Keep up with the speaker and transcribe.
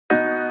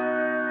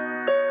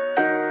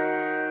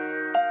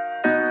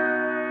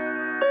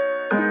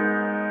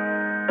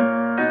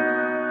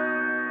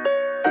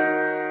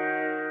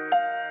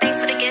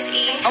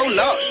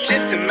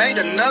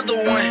made another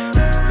one.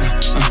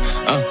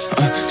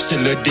 Shit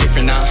a little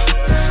different now.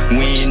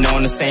 We ain't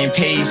on the same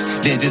page,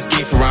 then just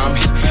get around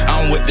me.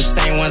 I'm with the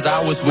same ones I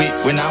was with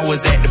when I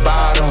was at the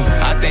bottom.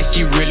 I think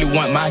she really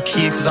want my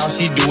kids, cause all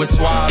she do is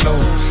swallow.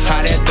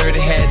 How that 30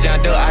 had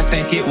jumped up, I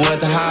think it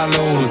was the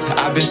hollows.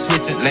 I been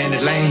switching lane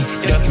to lane,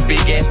 ducking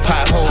big ass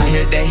potholes. I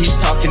hear that he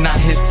talking out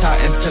his top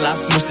until I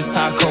smush his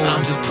taco.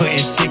 I'm just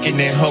putting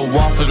chicken in her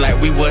waffles like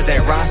we was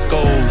at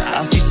Roscoe's.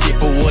 I see shit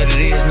for what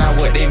it is, not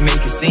what they make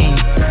it seem.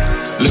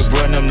 Lil'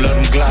 bro, them love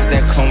them gloss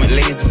that come with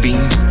laser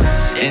beams.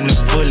 And the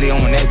fully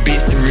on that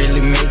bitch to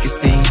really make it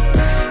seem.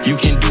 You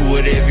can do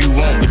whatever you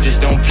want, but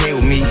just don't play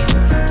with me.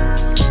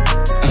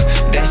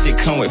 That shit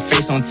come with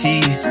face on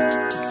tees.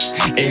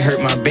 It hurt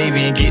my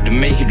baby and get to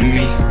make it to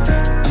me.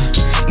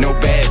 No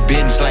bad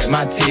business like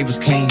my table's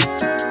clean.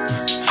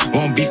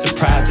 Won't be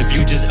surprised if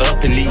you just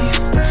up and leave.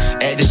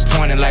 At this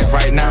point in life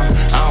right now,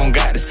 I don't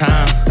got the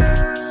time.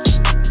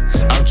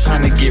 I'm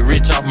trying to get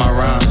rich off my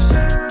rhymes.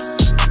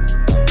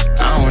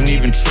 I don't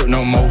even trip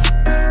no more.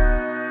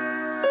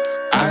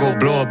 I go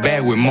blow a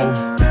bag with more.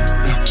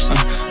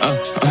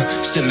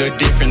 Shit a little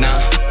different now.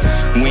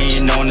 We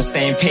ain't on the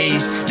same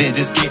page, then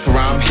just get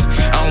around me.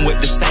 I'm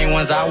with the same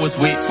ones I was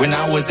with when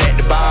I was at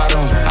the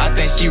bottom. I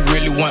think she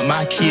really want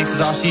my kids,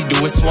 cause all she do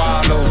is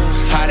swallow.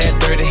 How that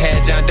 30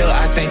 had jumped up,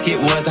 I think it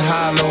was the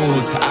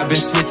hollows. I been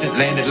switching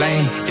lane to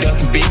lane,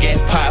 ducking big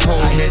ass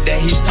potholes. I hear that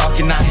he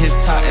talking out his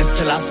top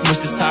until I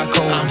smush his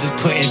taco. I'm just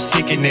putting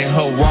chicken in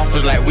her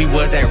waffles like we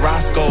was at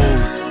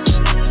Roscoe's.